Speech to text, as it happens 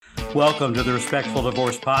Welcome to the Respectful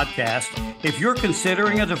Divorce Podcast. If you're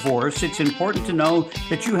considering a divorce, it's important to know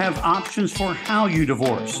that you have options for how you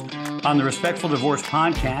divorce. On the Respectful Divorce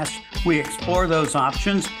Podcast, we explore those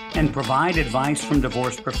options and provide advice from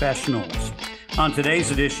divorce professionals. On today's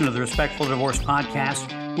edition of the Respectful Divorce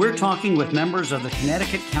Podcast, we're talking with members of the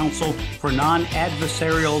Connecticut Council for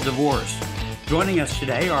Non-Adversarial Divorce. Joining us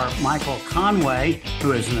today are Michael Conway,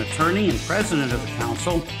 who is an attorney and president of the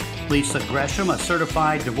council, Lisa Gresham, a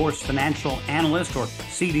certified divorce financial analyst, or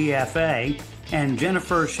CDFA, and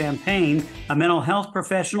Jennifer Champagne, a mental health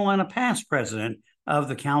professional and a past president of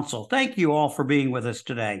the council. Thank you all for being with us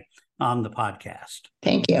today on the podcast.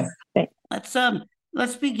 Thank you.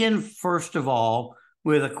 Let's begin first of all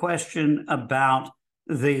with a question about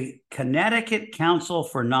the Connecticut Council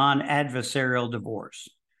for Non-Adversarial Divorce.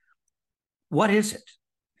 What is it?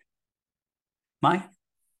 Mike?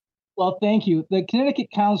 Well, thank you. The Connecticut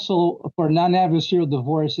Council for Non-Adversarial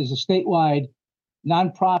Divorce is a statewide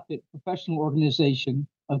nonprofit professional organization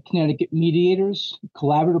of Connecticut mediators,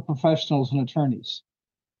 collaborative professionals, and attorneys.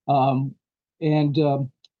 Our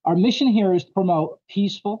mission here is to promote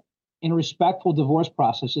peaceful and respectful divorce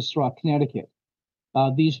processes throughout Connecticut.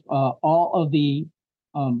 All of the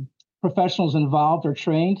professionals involved are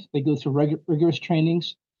trained. They go through rigorous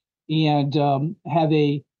trainings and have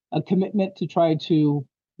a commitment to try to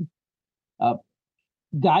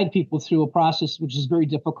guide people through a process which is very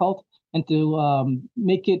difficult, and to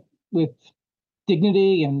make it with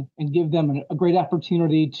dignity and give them a great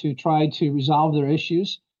opportunity to try to resolve their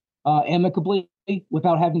issues amicably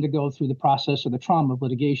without having to go through the process or the trauma of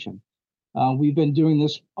litigation. We've been doing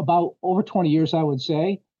this about over 20 years, I would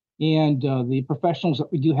say, and the professionals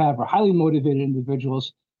that we do have are highly motivated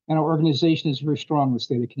individuals, and our organization is very strong in the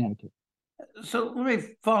state of Connecticut. So let me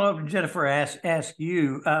follow up, Jennifer, ask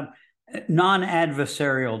you,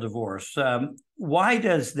 non-adversarial divorce. Why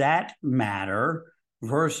does that matter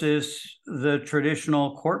versus the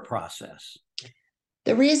traditional court process?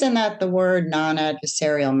 The reason that the word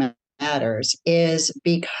non-adversarial matters is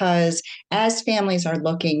because as families are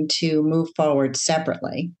looking to move forward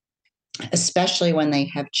separately, especially when they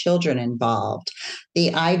have children involved,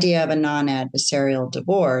 the idea of a non-adversarial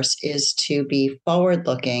divorce is to be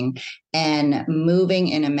forward-looking and moving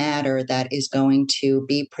in a manner that is going to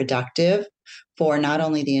be productive for not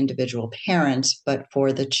only the individual parents, but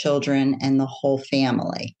for the children and the whole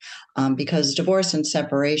family. Because divorce and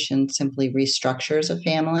separation simply restructures a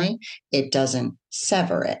family, it doesn't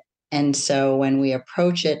sever it. And so when we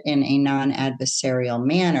approach it in a non-adversarial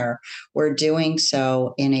manner, we're doing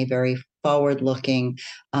so in a very forward-looking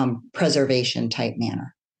preservation type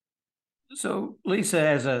manner. So, Lisa,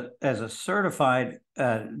 as a certified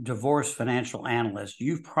divorce financial analyst,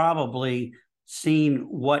 you've probably seen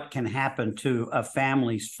what can happen to a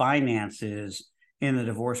family's finances in the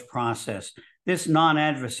divorce process. This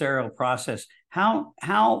non-adversarial process,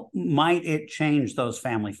 how might it change those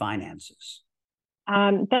family finances?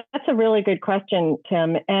 That's a really good question,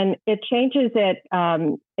 Tim. And it changes it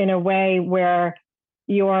in a way where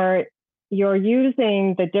you're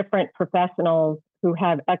using the different professionals who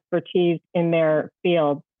have expertise in their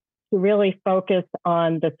field to really focus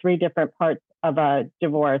on the three different parts of a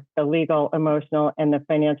divorce: the legal, emotional, and the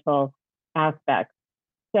financial aspects.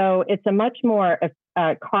 So it's a much more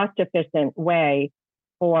cost-efficient way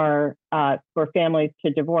for families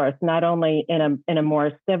to divorce, not only in a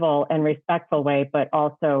more civil and respectful way, but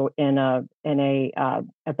also in a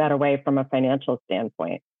better way from a financial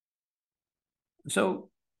standpoint. So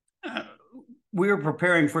we're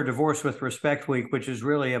preparing for Divorce with Respect Week, which is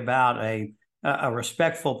really about a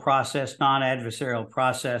respectful process, non-adversarial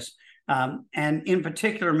process, and in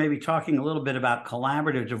particular, maybe talking a little bit about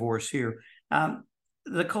collaborative divorce here.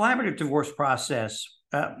 The collaborative divorce process,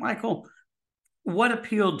 Michael, what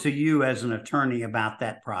appealed to you as an attorney about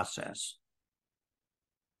that process?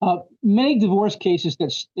 Many divorce cases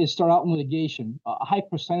that start out in litigation, a high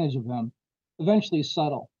percentage of them eventually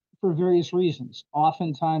settle for various reasons.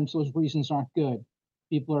 Oftentimes, those reasons aren't good.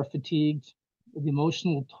 People are fatigued, the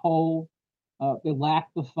emotional toll, they lack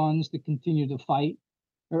the funds to continue to fight.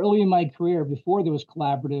 Early in my career, before there was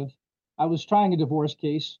collaborative, I was trying a divorce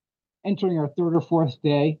case, entering our third or fourth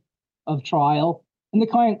day of trial, and the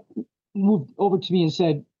client moved over to me and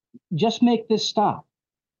said, "Just make this stop."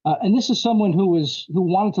 And this is someone who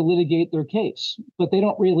wanted to litigate their case, but they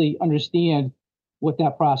don't really understand what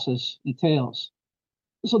that process entails.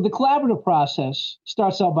 So the collaborative process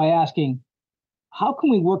starts out by asking, how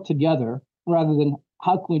can we work together rather than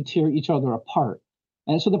how can we tear each other apart?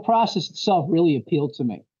 And so the process itself really appealed to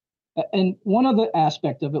me. And one other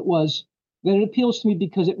aspect of it was that it appeals to me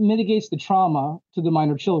because it mitigates the trauma to the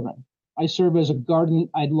minor children. I serve as a guardian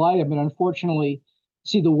ad litem, and unfortunately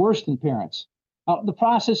see the worst in parents. The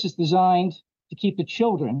process is designed to keep the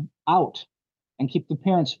children out and keep the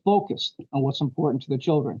parents focused on what's important to the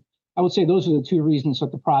children. I would say those are the two reasons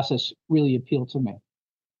that the process really appealed to me.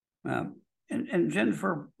 And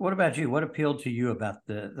Jennifer, what about you? What appealed to you about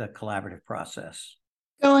the collaborative process?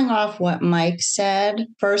 Going off what Mike said,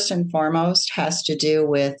 first and foremost has to do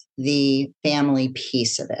with the family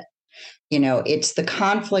piece of it. It's the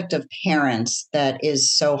conflict of parents that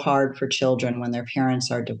is so hard for children when their parents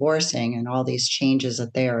are divorcing and all these changes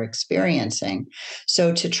that they are experiencing.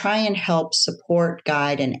 So to try and help support,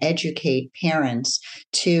 guide, and educate parents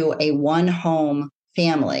to a one-home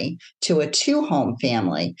family to a two-home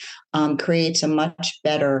family creates a much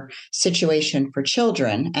better situation for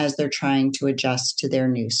children as they're trying to adjust to their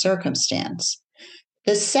new circumstance.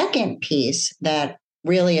 The second piece that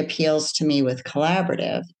really appeals to me with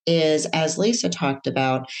collaborative is, as Lisa talked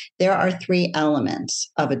about, there are three elements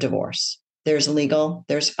of a divorce. There's legal,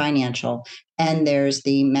 there's financial, and there's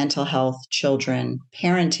the mental health, children,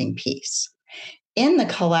 parenting piece. In the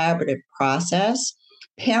collaborative process,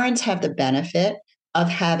 parents have the benefit of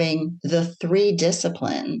having the three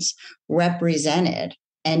disciplines represented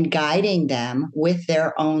and guiding them with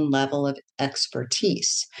their own level of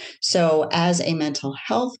expertise. So as a mental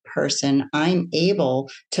health person, I'm able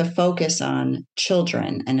to focus on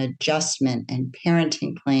children and adjustment and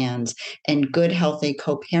parenting plans and good, healthy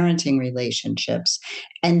co-parenting relationships.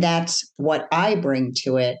 And that's what I bring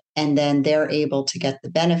to it. And then they're able to get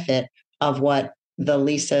the benefit of what the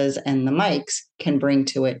Lisas and the Mikes can bring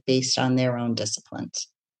to it based on their own disciplines.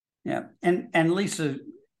 Yeah. And Lisa,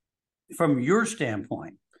 from your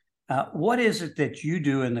standpoint, what is it that you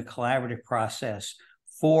do in the collaborative process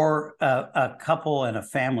for a couple and a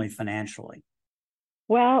family financially?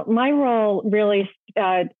 Well, my role really,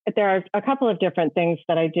 there are a couple of different things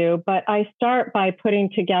that I do, but I start by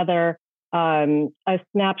putting together a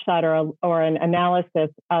snapshot or an analysis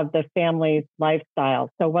of the family's lifestyle.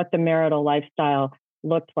 So what the marital lifestyle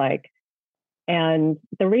looked like. And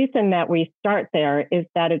the reason that we start there is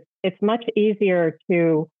that it's much easier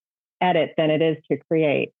to edit than it is to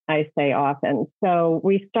create, I say often. So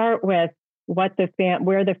we start with where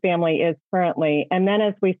the family is currently. And then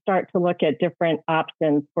as we start to look at different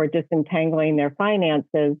options for disentangling their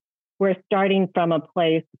finances, we're starting from a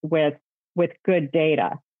place with good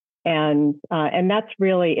data. And that's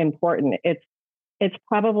really important. It's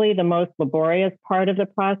probably the most laborious part of the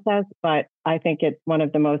process, but I think it's one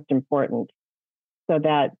of the most important, so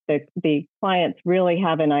that the clients really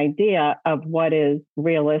have an idea of what is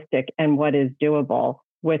realistic and what is doable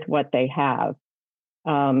with what they have.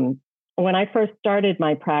 When I first started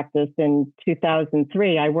my practice in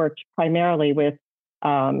 2003, I worked primarily with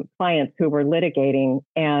clients who were litigating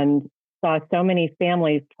and saw so many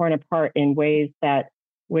families torn apart in ways that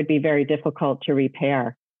would be very difficult to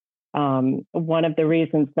repair. One of the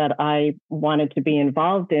reasons that I wanted to be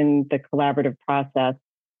involved in the collaborative process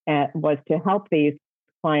was to help these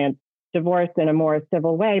clients divorce in a more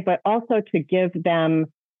civil way, but also to give them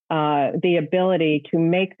the ability to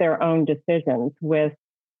make their own decisions with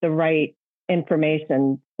the right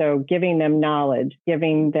information. So giving them knowledge,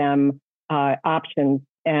 giving them options,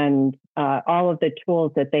 and all of the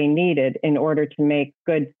tools that they needed in order to make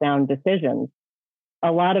good, sound decisions.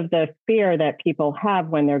 A lot of the fear that people have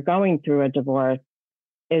when they're going through a divorce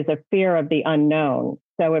is a fear of the unknown.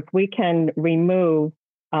 So if we can remove,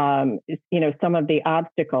 some of the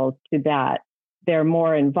obstacles to that, they're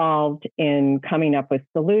more involved in coming up with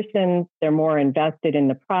solutions. They're more invested in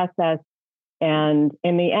the process. And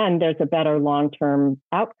in the end, there's a better long-term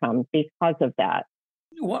outcome because of that.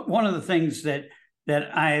 One of the things that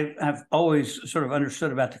I have always sort of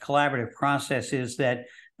understood about the collaborative process is that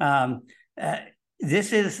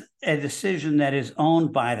this is a decision that is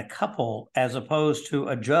owned by the couple as opposed to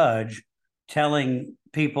a judge telling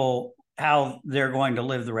people how they're going to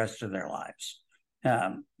live the rest of their lives.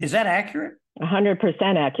 Is that accurate? 100%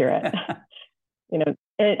 accurate.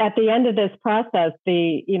 At the end of this process,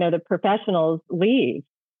 the professionals leave,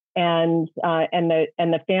 and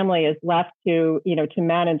the family is left to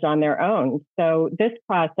manage on their own. So this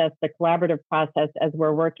process, the collaborative process, as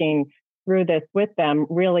we're working through this with them,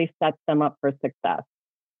 really sets them up for success.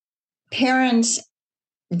 Parents,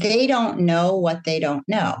 they don't know what they don't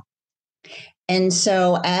know. And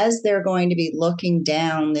so as they're going to be looking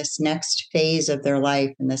down this next phase of their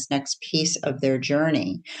life and this next piece of their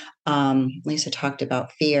journey, Lisa talked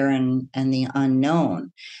about fear and the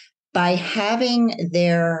unknown. By having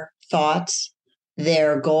their thoughts,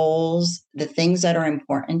 their goals, the things that are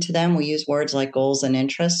important to them. We use words like goals and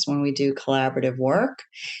interests when we do collaborative work.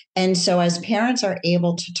 And so as parents are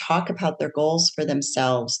able to talk about their goals for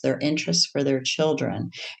themselves, their interests for their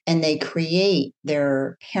children, and they create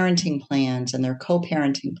their parenting plans and their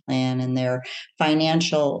co-parenting plan and their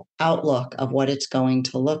financial outlook of what it's going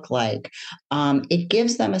to look like, it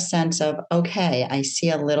gives them a sense of, okay, I see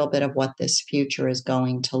a little bit of what this future is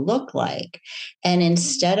going to look like. And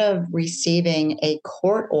instead of receiving a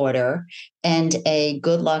court order and a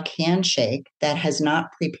good luck handshake that has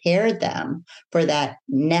not prepared them for that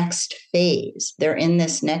next phase, they're in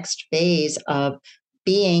this next phase of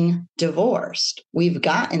being divorced. We've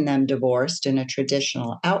gotten them divorced in a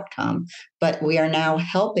traditional outcome, but we are now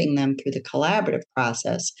helping them through the collaborative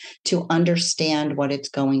process to understand what it's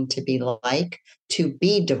going to be like to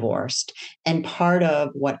be divorced. And part of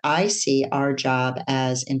what I see our job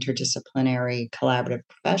as interdisciplinary collaborative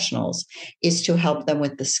professionals is to help them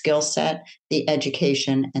with the skill set, the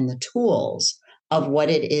education, and the tools of what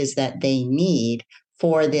it is that they need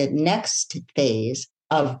for the next phase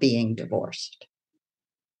of being divorced.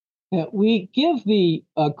 We give the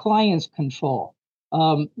clients control.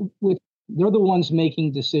 They're the ones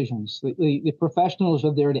making decisions. The professionals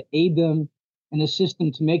are there to aid them and assist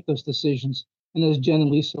them to make those decisions. And as Jen and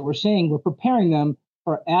Lisa were saying, we're preparing them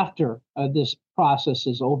for after this process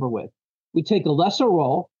is over with. We take a lesser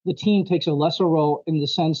role. The team takes a lesser role in the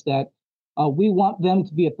sense that we want them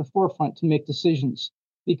to be at the forefront to make decisions,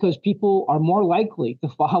 because people are more likely to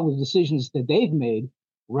follow the decisions that they've made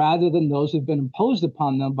rather than those who've been imposed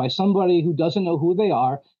upon them by somebody who doesn't know who they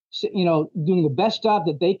are, doing the best job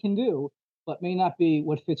that they can do, but may not be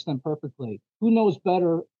what fits them perfectly. Who knows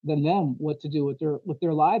better than them what to do with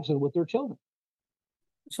their lives and with their children?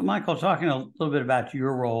 So, Michael, talking a little bit about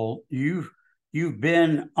your role, you've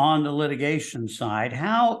been on the litigation side.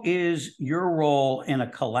 How is your role in a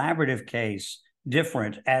collaborative case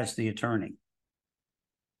different as the attorney?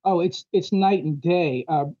 Oh, it's night and day.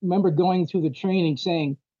 Remember going through the training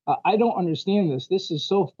saying, I don't understand this. This is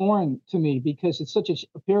so foreign to me because it's such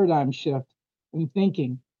a paradigm shift in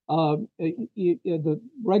thinking. The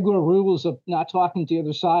regular rules of not talking to the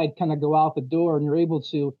other side kind of go out the door, and you're able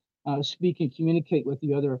to speak and communicate with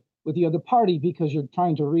the other party because you're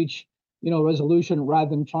trying to reach, resolution rather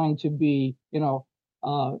than trying to be, gain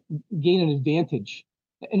an advantage.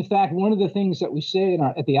 In fact, one of the things that we say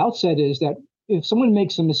at the outset is that if someone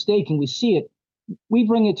makes a mistake and we see it, we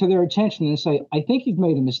bring it to their attention and say, I think you've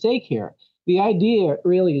made a mistake here. The idea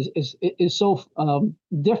really is so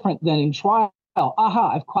different than in trial.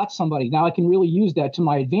 Aha, I've caught somebody. Now I can really use that to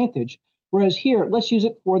my advantage. Whereas here, let's use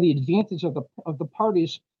it for the advantage of the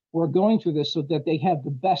parties who are going through this so that they have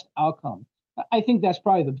the best outcome. I think that's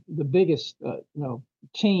probably the biggest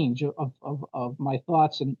change of my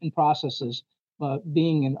thoughts and processes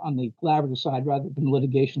being on the collaborative side rather than the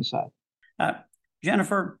litigation side.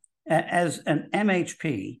 Jennifer, as an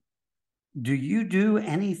MHP, do you do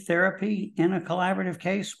any therapy in a collaborative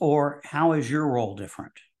case, or how is your role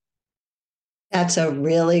different? That's a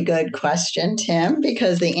really good question, Tim,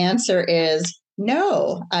 because the answer is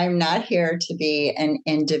no. I'm not here to be an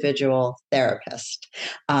individual therapist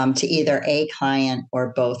to either a client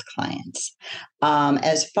or both clients.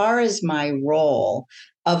 As far as my role,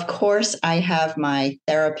 of course, I have my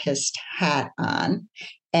therapist hat on.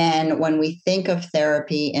 And when we think of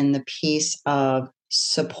therapy in the piece of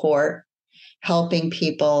support, helping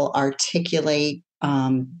people articulate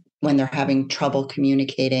when they're having trouble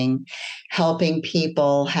communicating, helping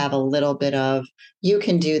people have a little bit of, you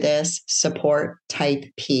can do this support type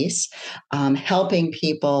piece, helping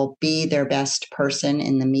people be their best person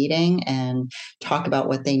in the meeting and talk about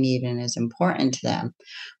what they need and is important to them.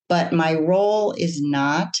 But my role is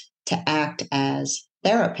not to act as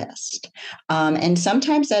therapist. And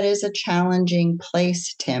sometimes that is a challenging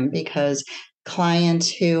place, Tim, because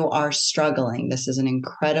clients who are struggling, this is an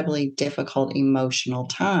incredibly difficult emotional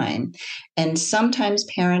time. And sometimes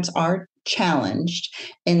parents are challenged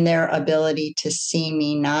in their ability to see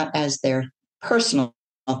me not as their personal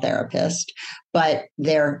therapist, but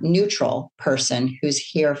their neutral person who's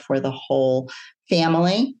here for the whole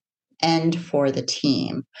family and for the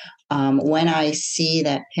team. When I see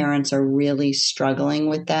that parents are really struggling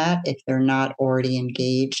with that, if they're not already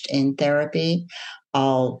engaged in therapy,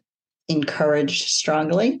 I'll encourage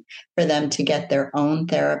strongly for them to get their own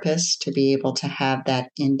therapist to be able to have that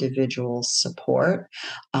individual support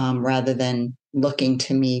rather than looking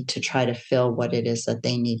to me to try to fill what it is that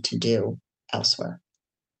they need to do elsewhere.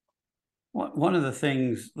 One of the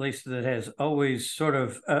things, Lisa, that has always sort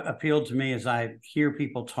of appealed to me as I hear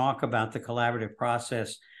people talk about the collaborative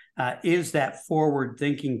process is that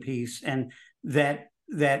forward-thinking piece, and that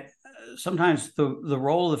sometimes the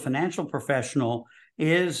role of the financial professional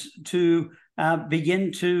is to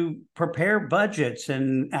begin to prepare budgets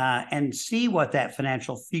and see what that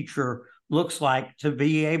financial future looks like to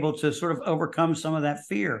be able to sort of overcome some of that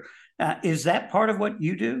fear. Is that part of what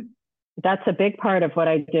you do? That's a big part of what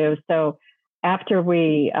I do. So after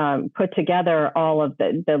we put together all of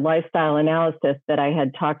the lifestyle analysis that I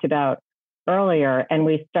had talked about earlier, and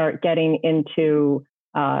we start getting into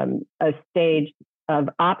a stage of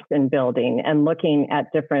option building and looking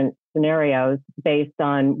at different scenarios based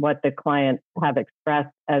on what the clients have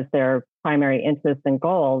expressed as their primary interests and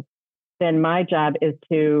goals, then my job is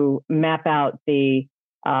to map out the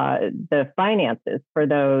finances for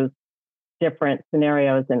those different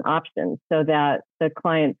scenarios and options so that the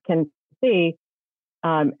clients can see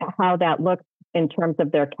how that looks in terms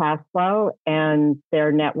of their cash flow and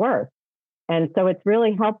their net worth. And so it's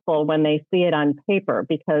really helpful when they see it on paper,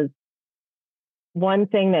 because one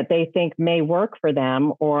thing that they think may work for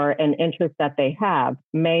them or an interest that they have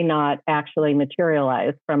may not actually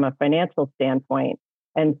materialize from a financial standpoint.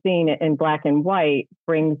 And seeing it in black and white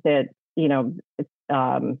brings it,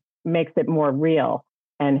 makes it more real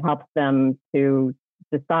and helps them to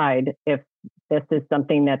decide if this is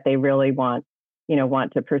something that they really want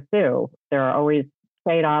to pursue. There are always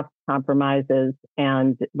trade-offs, compromises,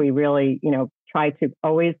 and we really, try to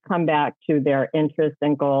always come back to their interests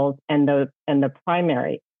and goals and the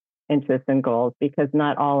primary interests and goals, because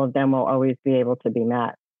not all of them will always be able to be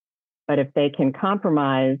met. But if they can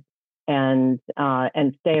compromise and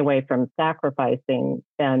stay away from sacrificing,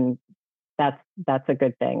 then that's a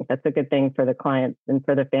good thing. That's a good thing for the clients and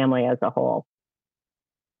for the family as a whole.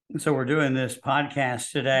 So we're doing this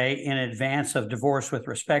podcast today in advance of Divorce with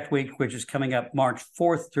Respect Week, which is coming up March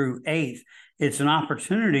 4th through 8th. It's an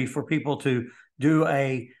opportunity for people to do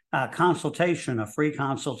a consultation, a free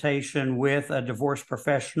consultation with a divorce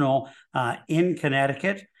professional in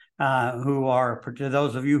Connecticut, to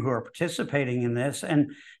those of you who are participating in this.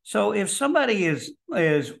 And so if somebody is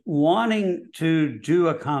wanting to do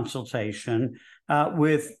a consultation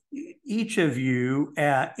with each of you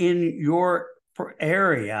in your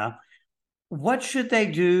area, what should they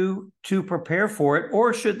do to prepare for it,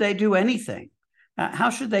 or should they do anything? How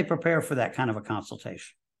should they prepare for that kind of a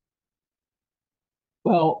consultation?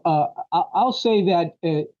 Well, I'll say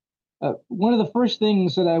that one of the first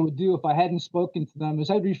things that I would do if I hadn't spoken to them is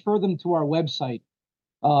I'd refer them to our website.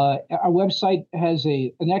 Our website has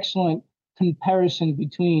an excellent comparison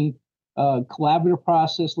between collaborative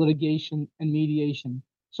process, litigation, and mediation,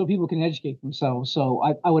 so people can educate themselves. So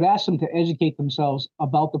I would ask them to educate themselves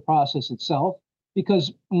about the process itself,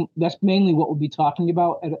 because that's mainly what we'll be talking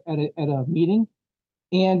about at a meeting,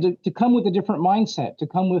 and to come with a different mindset, to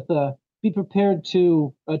come with be prepared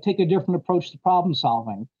to take a different approach to problem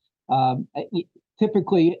solving.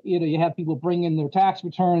 Typically, you have people bring in their tax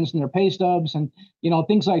returns and their pay stubs and,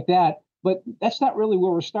 things like that. But that's not really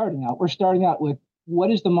where we're starting out. We're starting out with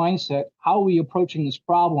what is the mindset? How are we approaching this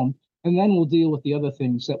problem? And then we'll deal with the other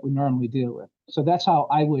things that we normally deal with. So that's how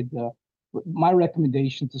I would, my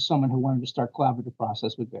recommendation to someone who wanted to start collaborative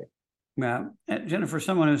process would be. Yeah. Jennifer,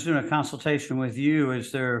 someone who's doing a consultation with you,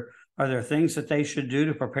 are there things that they should do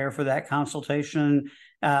to prepare for that consultation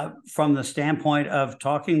from the standpoint of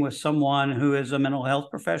talking with someone who is a mental health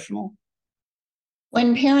professional?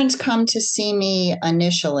 When parents come to see me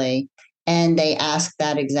initially and they ask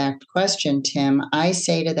that exact question, Tim, I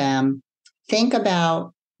say to them, think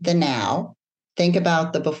about the now, think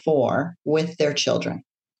about the before with their children,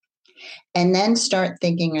 and then start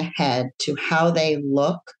thinking ahead to how they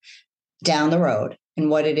look down the road and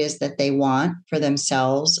what it is that they want for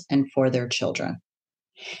themselves and for their children.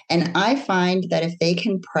 And I find that if they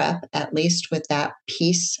can prep, at least with that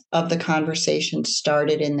piece of the conversation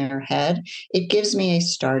started in their head, it gives me a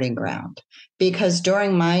starting ground. Because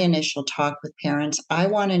during my initial talk with parents, I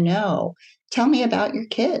want to know, tell me about your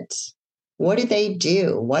kids. What do they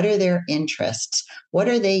do? What are their interests? What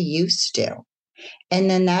are they used to? And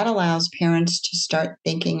then that allows parents to start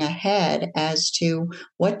thinking ahead as to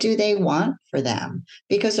what do they want for them,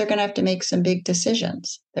 because they're going to have to make some big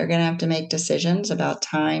decisions. They're going to have to make decisions about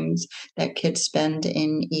times that kids spend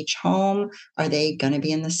in each home. Are they going to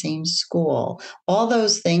be in the same school? All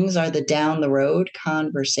those things are the down the road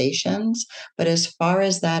conversations. But as far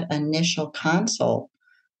as that initial consult,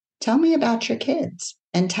 tell me about your kids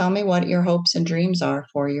and tell me what your hopes and dreams are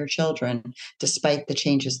for your children, despite the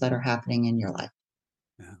changes that are happening in your life.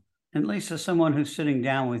 Yeah. And Lisa, someone who's sitting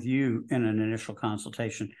down with you in an initial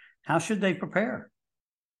consultation, how should they prepare?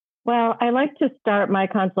 Well, I like to start my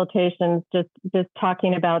consultations just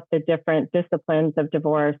talking about the different disciplines of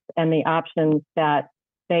divorce and the options that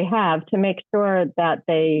they have to make sure that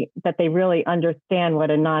they really understand what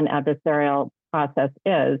a non-adversarial process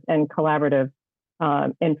is, and collaborative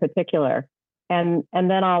in particular. And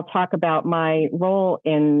then I'll talk about my role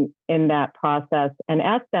in that process and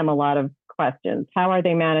ask them a lot of questions. How are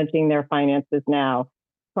they managing their finances now?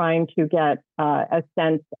 Trying to get a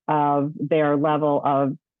sense of their level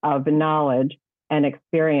of knowledge and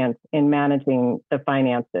experience in managing the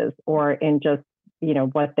finances, or in just,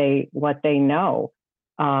 what they know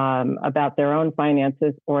about their own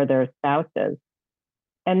finances or their spouses.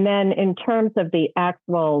 And then in terms of the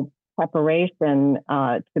actual preparation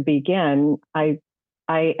to begin, I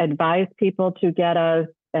advise people to get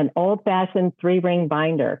an old-fashioned 3-ring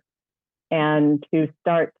binder and to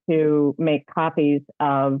start to make copies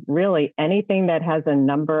of really anything that has a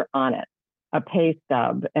number on it, a pay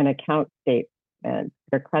stub, an account statement,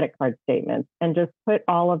 or credit card statements, and just put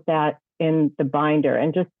all of that in the binder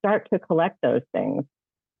and just start to collect those things.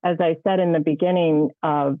 As I said in the beginning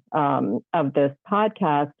of this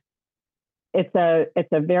podcast, it's a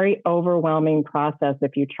very overwhelming process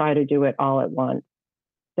if you try to do it all at once.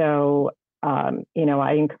 So,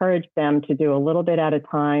 I encourage them to do a little bit at a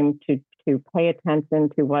time, to pay attention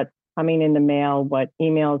to what's coming in the mail, what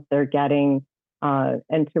emails they're getting,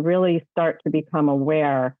 and to really start to become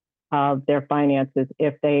aware of their finances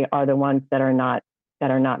if they are the ones that are not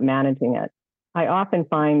managing it. I often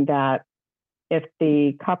find that if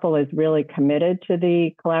the couple is really committed to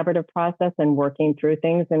the collaborative process and working through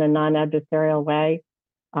things in a non-adversarial way,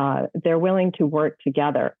 they're willing to work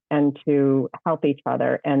together and to help each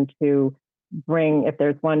other, and to bring, if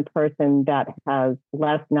there's one person that has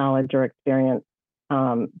less knowledge or experience,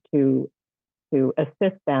 to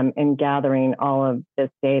assist them in gathering all of this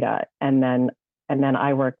data. And then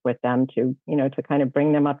I work with them to kind of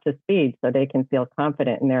bring them up to speed so they can feel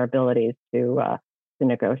confident in their abilities to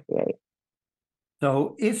negotiate.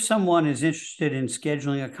 So if someone is interested in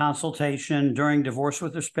scheduling a consultation during Divorce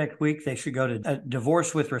with Respect Week, they should go to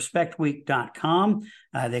divorcewithrespectweek.com.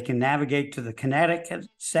 They can navigate to the Connecticut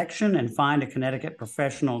section and find a Connecticut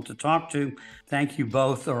professional to talk to. Thank you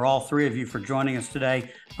both, or all three of you, for joining us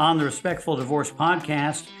today on the Respectful Divorce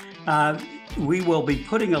podcast. We will be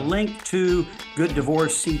putting a link to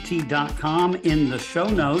gooddivorcect.com in the show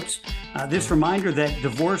notes. This reminder that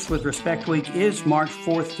Divorce with Respect Week is March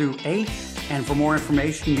 4th through 8th. And for more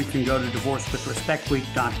information, you can go to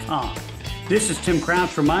divorcewithrespectweek.com. This is Tim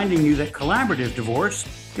Crouch reminding you that collaborative divorce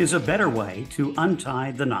is a better way to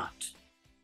untie the knot.